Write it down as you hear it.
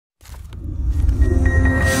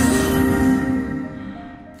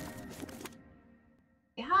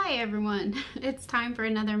everyone, it's time for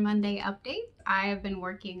another Monday update. I have been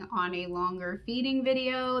working on a longer feeding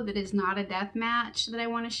video that is not a death match that I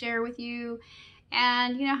want to share with you.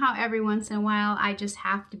 And you know how every once in a while I just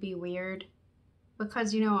have to be weird?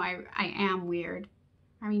 Because you know I am weird.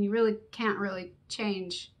 I mean, you really can't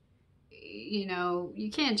change,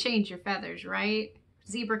 you can't change your feathers, right?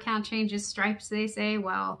 Zebra can't change his stripes, they say.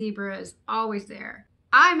 Well, zebra is always there.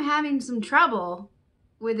 I'm having some trouble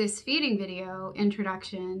with this feeding video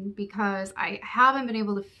introduction because I haven't been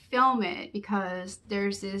able to film it because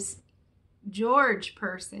there's this George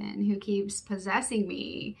person who keeps possessing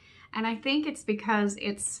me, and I think it's because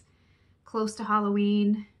it's close to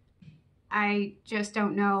Halloween. I just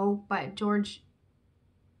don't know, but George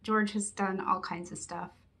has done all kinds of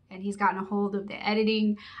stuff and he's gotten a hold of the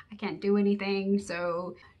editing. I can't do anything,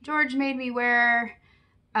 so George made me wear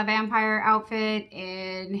a vampire outfit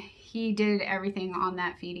and he did everything on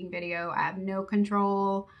that feeding video. I have no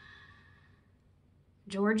control.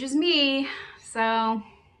 George is me, so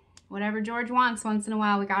whatever George wants once in a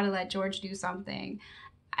while, we gotta let George do something.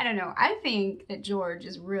 I don't know, I think that George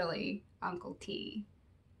is really Uncle T.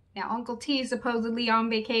 Now, Uncle T is supposedly on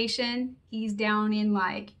vacation. He's down in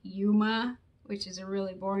like Yuma, which is a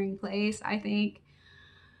really boring place, I think.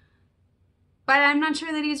 But I'm not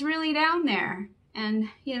sure that he's really down there. And,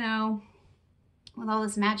 you know, with all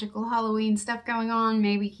this magical Halloween stuff going on,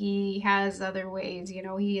 maybe he has other ways, you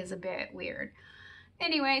know, he is a bit weird.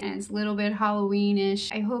 Anyway, and it's a little bit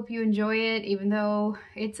Halloween-ish. I hope you enjoy it, even though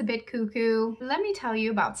it's a bit cuckoo. Let me tell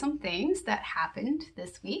you about some things that happened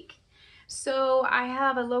this week. So I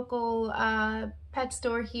have a local pet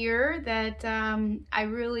store here that I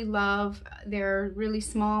really love. They're a really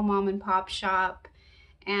small mom and pop shop.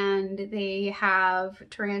 And they have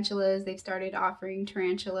tarantulas. They've started offering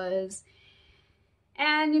tarantulas.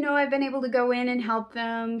 And, you know, I've been able to go in and help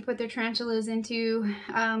them put their tarantulas into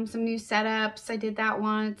some new setups. I did that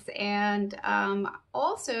once. And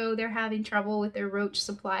also, they're having trouble with their roach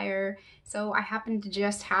supplier. So I happened to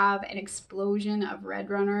just have an explosion of red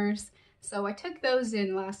runners. So I took those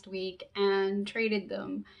in last week and traded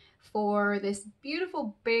them for this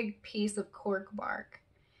beautiful big piece of cork bark.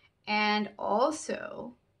 And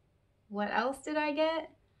also, what else did I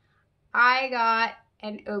get? I got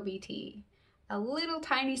an OBT, a little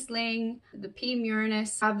tiny sling, the P.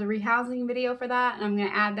 murinus. I have the rehousing video for that, and I'm going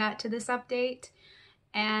to add that to this update.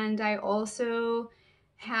 And I also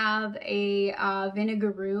have a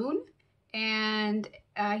Vinegaroon, and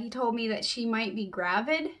he told me that she might be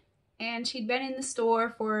gravid. And she'd been in the store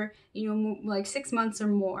for, you know, like 6 months or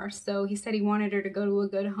more. So he said he wanted her to go to a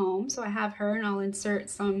good home. So I have her, and I'll insert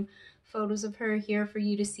some photos of her here for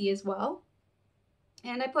you to see as well.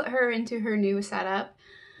 And I put her into her new setup.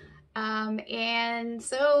 And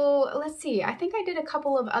so let's see, I think I did a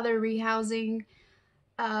couple of other rehousing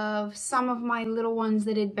of some of my little ones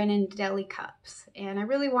that had been in deli cups. And I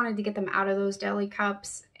really wanted to get them out of those deli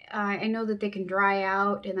cups. I know that they can dry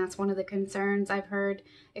out, and that's one of the concerns I've heard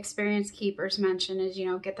experienced keepers mention is, you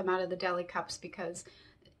know, get them out of the deli cups because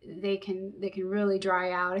they can really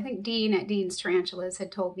dry out. I think Dean at Dean's Tarantulas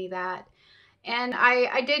had told me that. And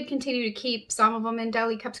I did continue to keep some of them in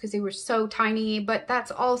deli cups because they were so tiny, but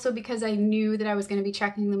that's also because I knew that I was going to be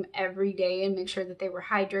checking them every day and make sure that they were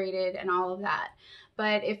hydrated and all of that.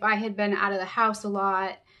 But if I had been out of the house a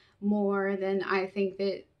lot more, then I think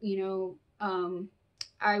that, you know,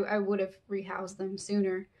 I would have rehoused them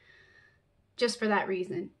sooner, just for that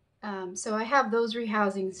reason. So I have those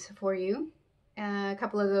rehousings for you. A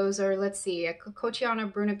couple of those are, let's see, a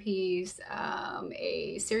Cochiana brunnipes,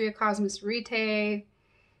 a Cosmos ritae,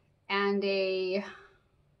 and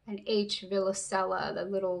an H. villosella, the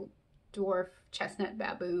little dwarf chestnut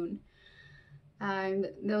baboon.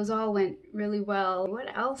 Those all went really well.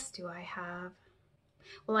 What else do I have?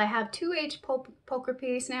 Well, I have 2 H. poker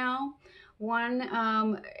piece now.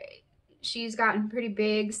 One, she's gotten pretty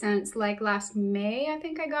big since like last May. I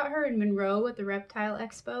think I got her in Monroe at the Reptile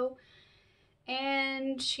Expo.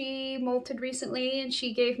 And she molted recently, and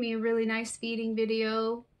she gave me a really nice feeding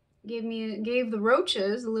video. Gave the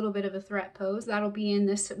roaches a little bit of a threat pose. That'll be in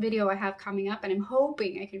this video I have coming up, and I'm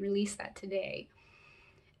hoping I can release that today.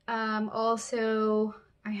 Also,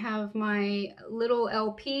 I have my little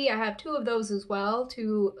LP. I have 2 of those as well,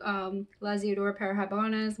 2 Laziodora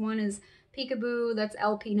parahabanas. One is Peekaboo, that's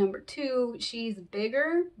LP number 2. She's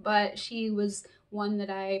bigger, but she was one that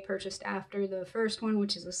I purchased after the first one,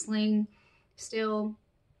 which is a sling still.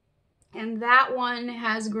 And that one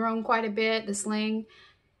has grown quite a bit, the sling.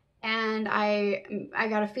 And I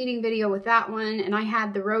got a feeding video with that one, and I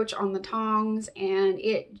had the roach on the tongs, and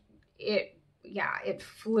it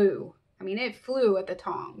flew. I mean, it flew at the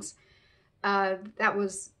tongs. That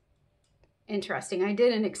was interesting. I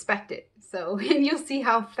didn't expect it. So, and you'll see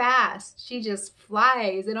how fast she just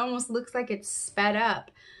flies. It almost looks like it's sped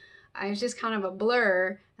up. I was just kind of a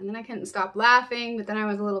blur, and then I couldn't stop laughing, but then I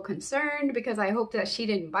was a little concerned because I hoped that she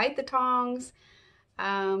didn't bite the tongs.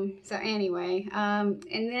 So anyway, and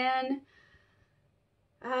then,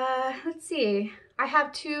 let's see. I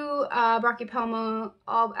have two Brachypelma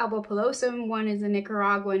albopilosum. One is a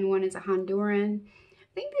Nicaraguan, one is a Honduran.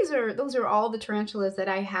 I think those are all the tarantulas that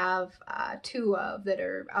I have two of that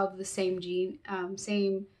are of the same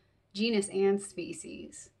genus and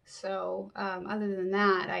species. So other than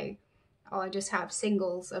that, I just have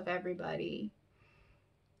singles of everybody.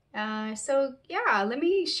 So yeah, let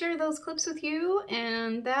me share those clips with you,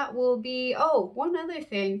 and that will be, oh, one other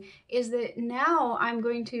thing is that now I'm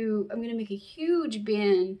going to make a huge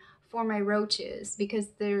bin for my roaches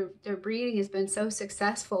because their breeding has been so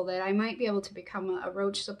successful that I might be able to become a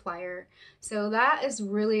roach supplier. So that is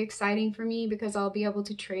really exciting for me because I'll be able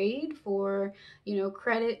to trade for, you know,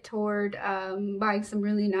 credit toward buying some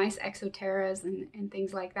really nice exoteras and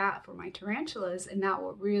things like that for my tarantulas, and that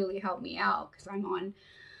will really help me out because I'm on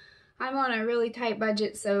a really tight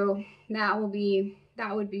budget, so that would be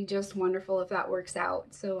just wonderful if that works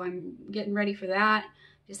out. So I'm getting ready for that.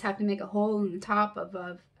 Just have to make a hole in the top of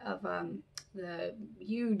the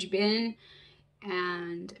huge bin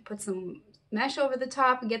and put some mesh over the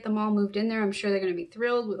top and get them all moved in there. I'm sure they're going to be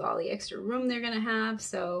thrilled with all the extra room they're going to have.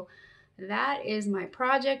 So that is my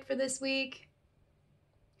project for this week.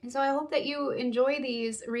 And so I hope that you enjoy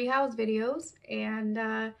these rehouse videos, and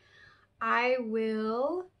I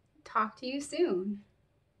will talk to you soon.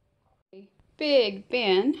 Big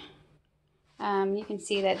bin. You can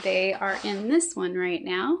see that they are in this one right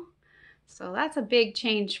now. So that's a big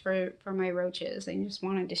change for my roaches. I just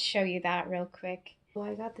wanted to show you that real quick. So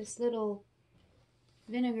I got this little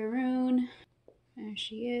Vinegaroon. There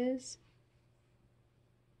she is.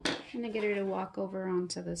 I'm gonna get her to walk over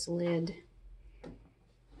onto this lid.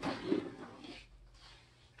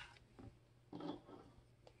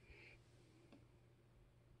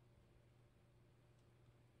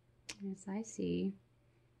 As I see,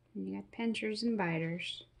 and you got pinchers and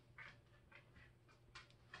biters.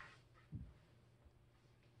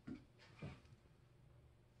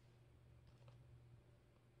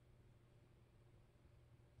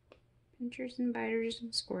 Pinchers and biters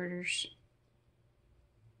and squirters.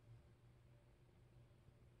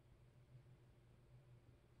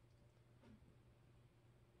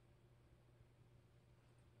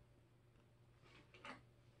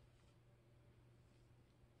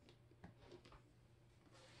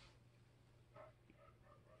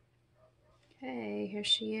 Okay, here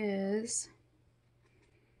she is.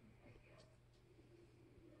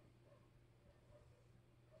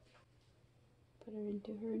 Put her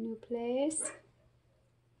into her new place.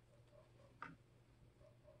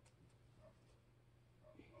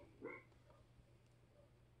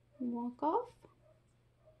 Walk off.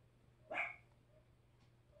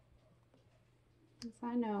 Yes,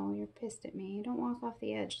 I know, you're pissed at me. Don't walk off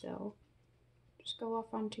the edge though. Just go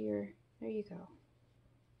off onto your, there you go.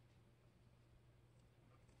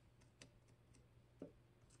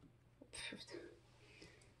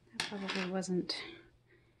 That probably wasn't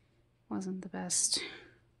the best.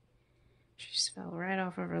 She just fell right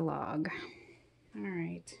off of her log. All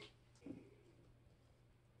right.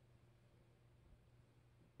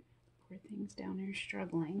 Poor thing's down there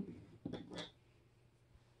struggling.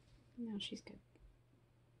 Now she's got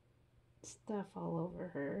stuff all over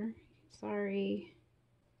her. Sorry.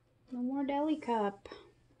 No more deli cup.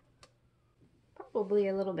 Probably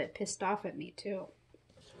a little bit pissed off at me too.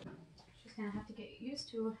 She's gonna have to get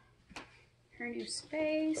used to her new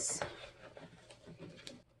space.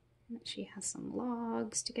 And that she has some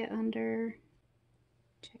logs to get under.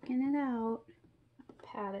 Checking it out. I'll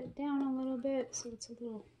pat it down a little bit so it's a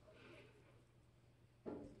little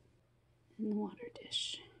in the water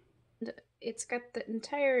dish. And it's got the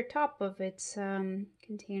entire top of its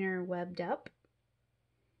container webbed up.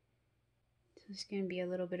 So it's going to be a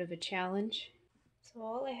little bit of a challenge. So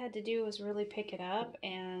all I had to do was really pick it up,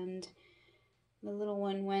 and the little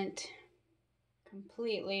one went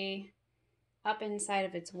completely up inside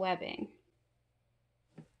of its webbing.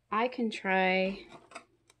 I can try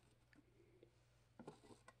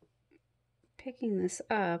picking this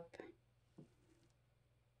up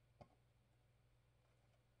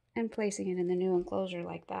and placing it in the new enclosure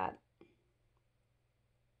like that.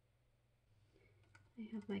 I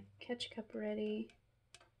have my catch cup ready.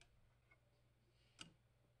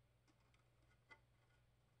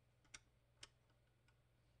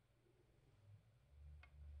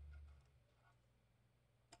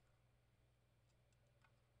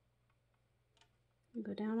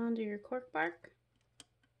 Go down onto your cork bark.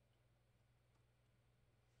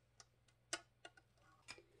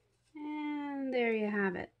 And there you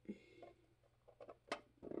have it.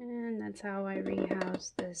 And that's how I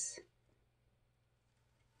rehouse this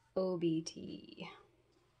OBT.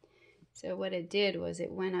 So what it did was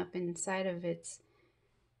it went up inside of its,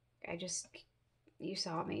 you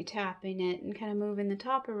saw me tapping it and kind of moving the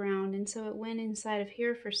top around, and so it went inside of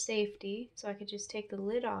here for safety, so I could just take the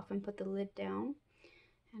lid off and put the lid down.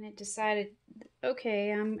 And it decided,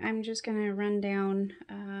 okay, I'm just gonna run down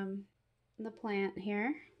the plant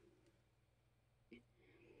here.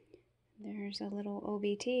 There's a little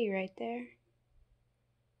OBT right there.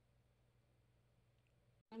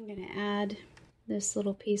 I'm gonna add this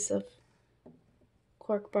little piece of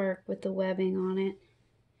cork bark with the webbing on it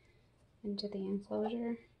into the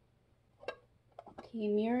enclosure.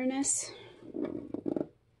 Murinus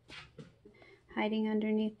hiding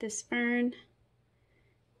underneath this fern.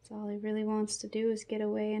 So all he really wants to do is get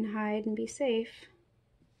away and hide and be safe.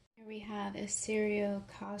 Here we have a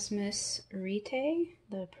Cosmos ritae,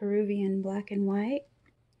 the Peruvian black and white,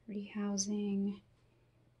 rehousing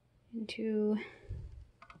into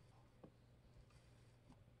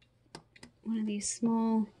one of these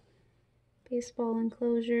small baseball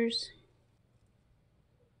enclosures.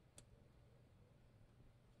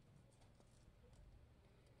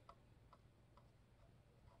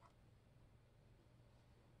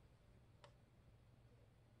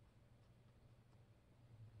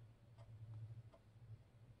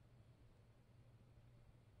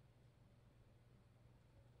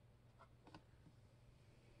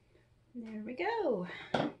 There we go.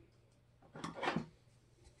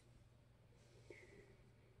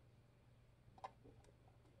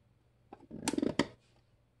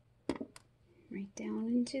 Right down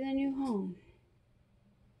into the new home.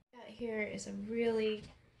 Here is a really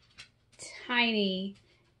tiny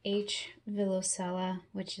H. villosella,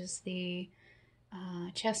 which is the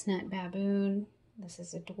chestnut baboon. This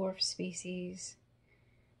is a dwarf species,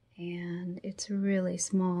 and it's really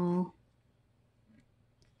small.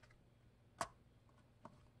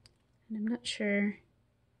 And I'm not sure.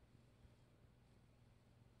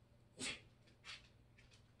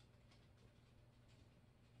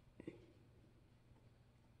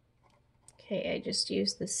 Okay, I just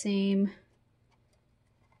used the same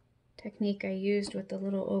technique I used with the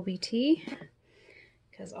little OBT,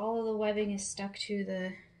 because all of the webbing is stuck to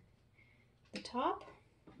the top.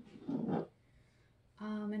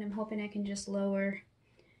 And I'm hoping I can just lower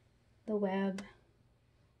the web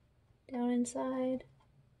down inside.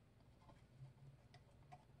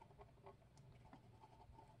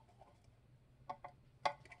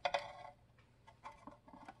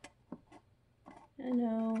 I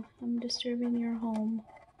know, I'm disturbing your home.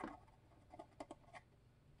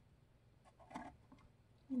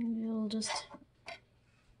 And it'll just,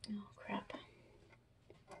 oh crap.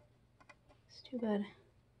 It's too bad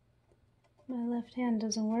my left hand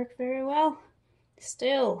doesn't work very well.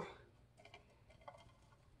 Still.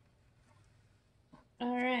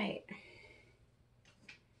 All right.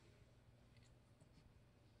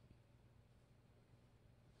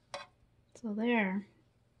 So there.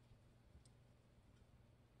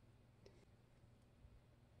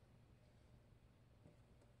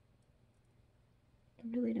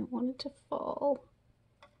 I really don't want it to fall.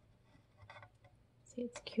 See,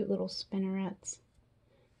 it's cute little spinnerets.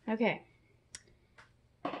 Okay.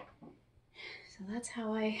 So that's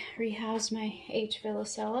how I rehoused my H.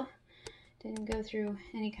 villosella. Didn't go through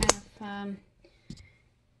any kind of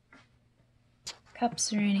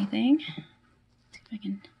cups or anything. See if I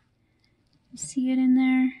can see it in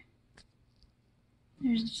there.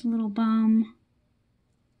 There's just a little bum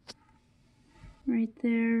right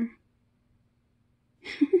there.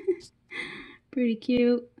 Pretty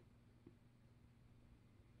cute.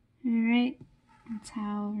 Alright, that's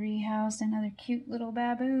how I rehoused another cute little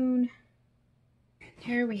baboon.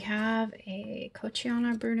 Here we have a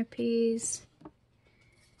Cochiana brunnipes.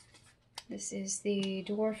 This is the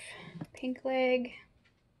dwarf pink leg.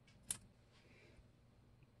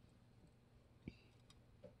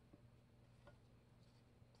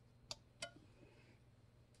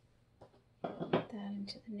 Put that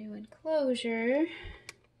into the new enclosure.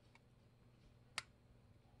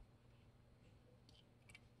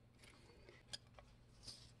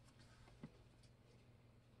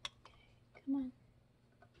 Come on.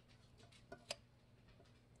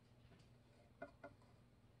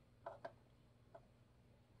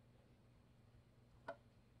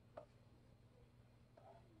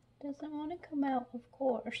 Doesn't want to come out, of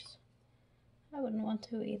course. I wouldn't want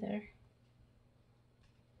to either.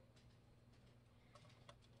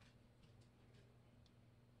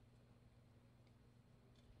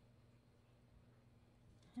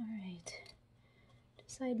 Alright,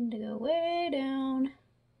 deciding to go way down.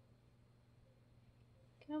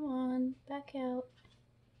 Come on, back out.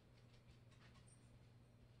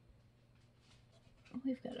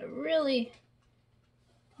 We've got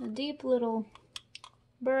a deep little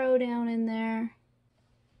burrow down in there.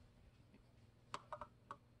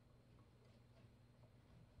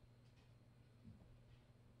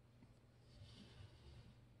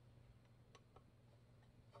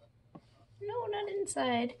 No, not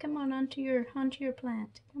inside. Come on, onto your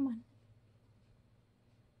plant. Come on.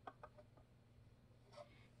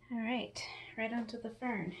 Alright, right onto the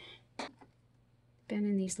fern. Been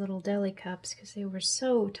in these little deli cups because they were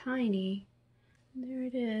so tiny. There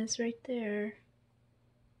it is, right there.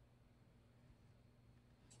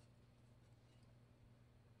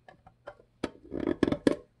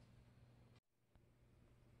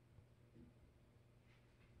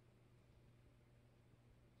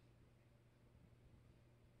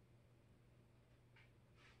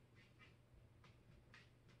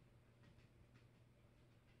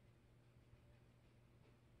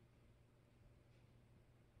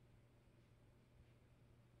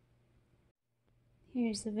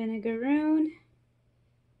 Here's the Vinegaroon.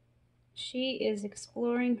 She is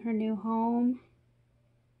exploring her new home.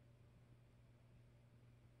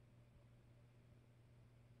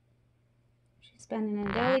 She's been in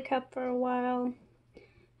a deli cup for a while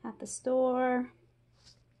at the store.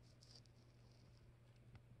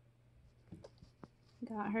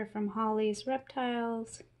 Got her from Holly's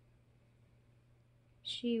Reptiles.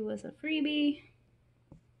 She was a freebie.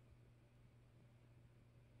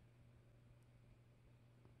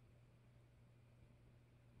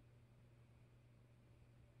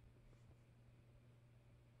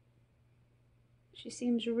 She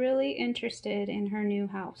seems really interested in her new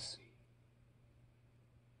house.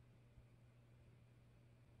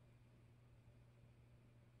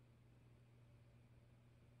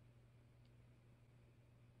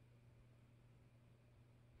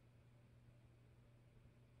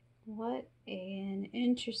 What an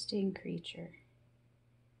interesting creature.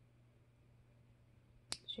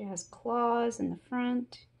 She has claws in the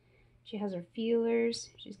front. She has her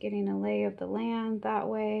feelers. She's getting a lay of the land that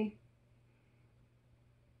way.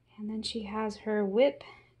 And then she has her whip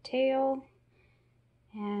tail,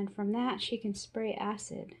 and from that she can spray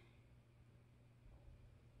acid.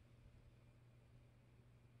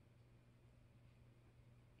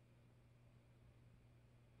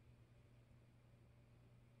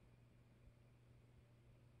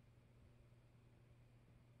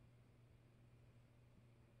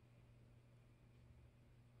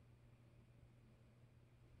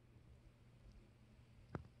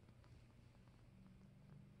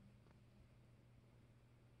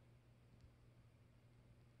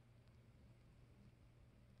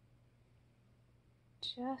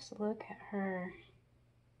 Just look at her.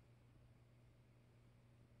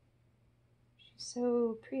 She's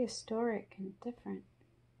so prehistoric and different.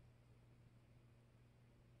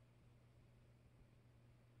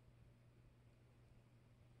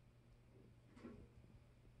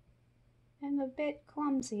 And a bit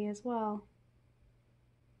clumsy as well.